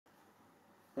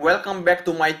Welcome back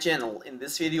to my channel. In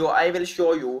this video I will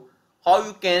show you how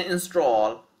you can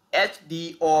install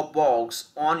HDO Box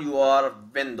on your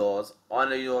Windows,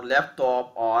 on your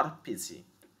laptop or PC.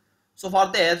 So for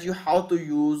that you have to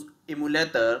use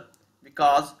emulator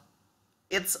because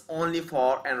it's only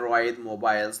for Android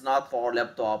mobiles, not for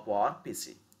laptop or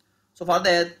PC. So for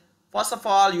that, first of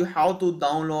all you have to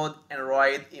download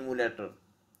Android Emulator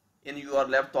in your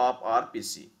laptop or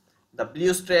PC. The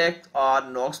BlueStack or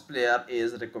Nox player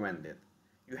is recommended.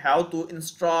 You have to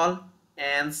install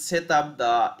and set up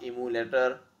the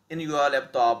emulator in your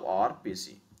laptop or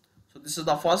PC. So this is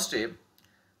the first step.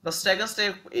 The second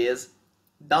step is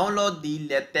download the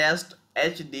latest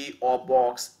HDO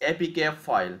Box APK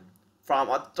file from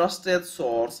a trusted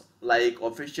source like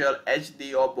official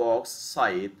HDO Box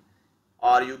site,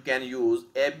 or you can use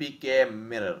APK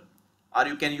Mirror, or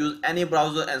you can use any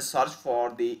browser and search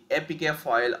for the APK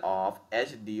file of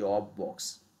HDO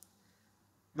Box.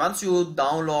 Once you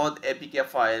download APK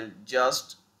file,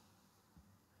 just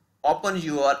open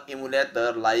your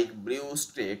emulator like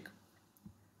BlueStack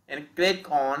and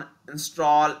click on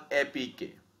Install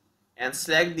APK and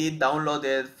select the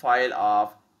downloaded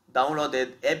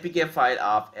APK file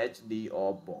of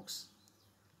HDO Box.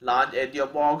 Launch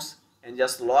HDO Box and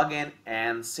just log in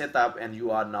and set up, and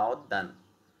you are now done.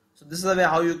 So this is the way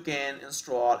how you can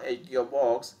install HDO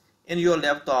Box in your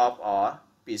laptop or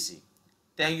PC.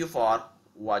 Thank you for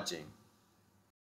watching.